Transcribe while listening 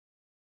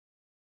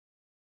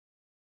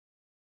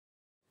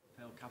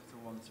Capital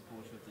One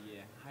Supporter of the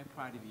Year. How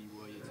proud of you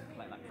were you to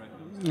collect that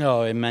trophy?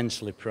 Oh,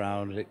 immensely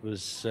proud. It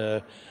was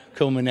a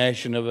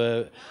culmination of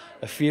a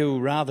few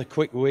rather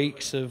quick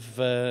weeks of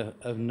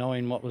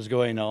knowing what was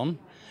going on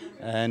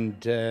and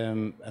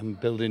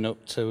building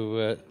up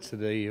to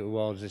the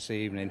awards this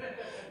evening.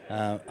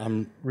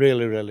 I'm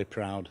really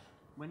proud.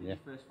 When did you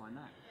first find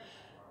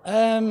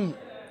that?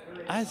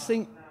 I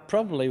think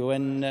probably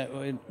when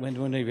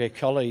one of your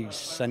colleagues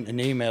sent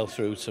an email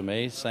through to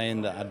me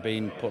saying that I'd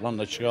been put on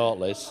the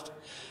shortlist,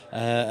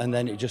 and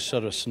then it just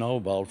sort of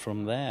snowballed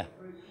from there.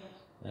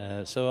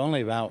 So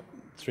only about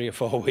 3 or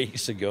 4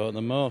 weeks ago at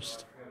the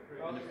most.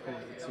 And of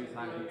course the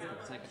 2000th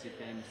consecutive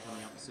game is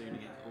coming up soon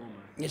against Bournemouth.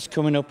 It's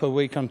coming up a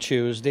week on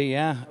Tuesday,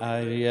 yeah.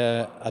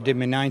 I did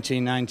my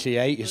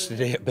 1998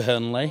 yesterday at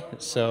Burnley,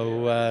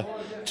 so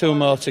 2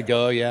 more to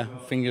go, yeah.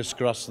 Fingers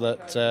crossed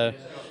that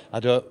I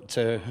don't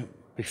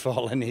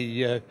befall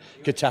any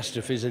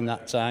catastrophes in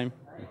that time.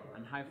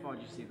 And how far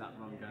do you see that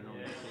run going on? Do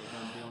you see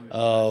it going beyond?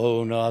 Oh,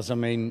 who knows? I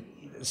mean,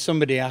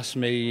 somebody asked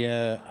me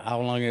how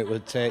long it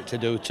would take to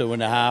do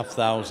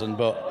 2,500,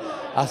 but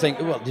I think,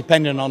 well,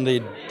 depending on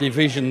the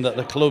division that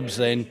the club's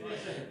in,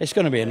 it's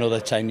going to be another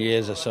 10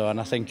 years or so, and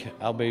I think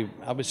I'll be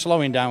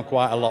slowing down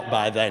quite a lot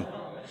by then.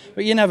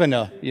 But you never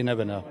know. You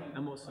never know.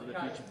 And what's the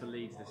future for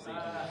Leeds this season?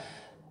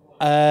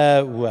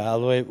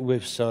 Well,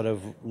 we've sort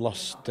of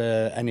lost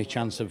any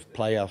chance of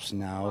playoffs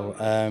now.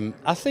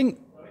 I think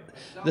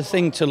the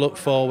thing to look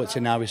forward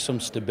to now is some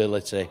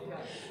stability,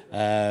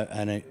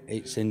 and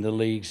it's in the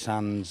league's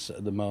hands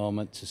at the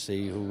moment to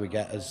see who we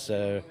get as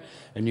a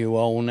new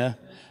owner.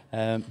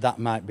 That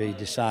might be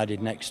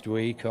decided next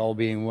week, all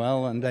being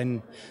well, and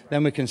then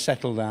we can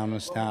settle down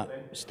and start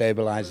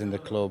stabilising the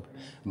club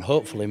and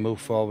hopefully move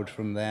forward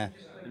from there.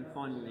 And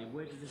finally,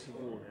 where does this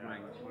award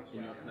rank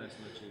in your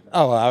personal achievement?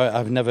 Oh,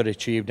 I've never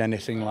achieved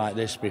anything like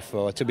this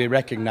before. To be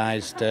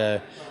recognised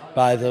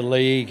by the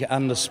league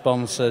and the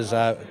sponsors,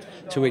 to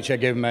which I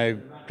give my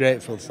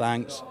grateful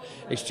thanks,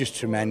 it's just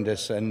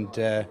tremendous. And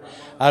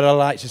I'd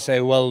like to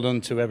say well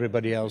done to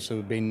everybody else who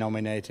have been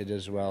nominated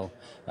as well.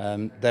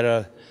 There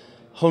are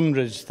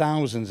hundreds,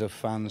 thousands of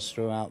fans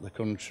throughout the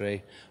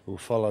country who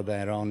follow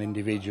their own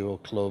individual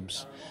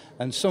clubs,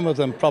 and some of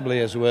them probably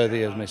as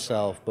worthy as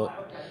myself,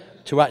 but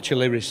to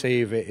actually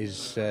receive it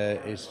is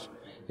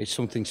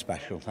something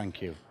special.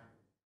 Thank you.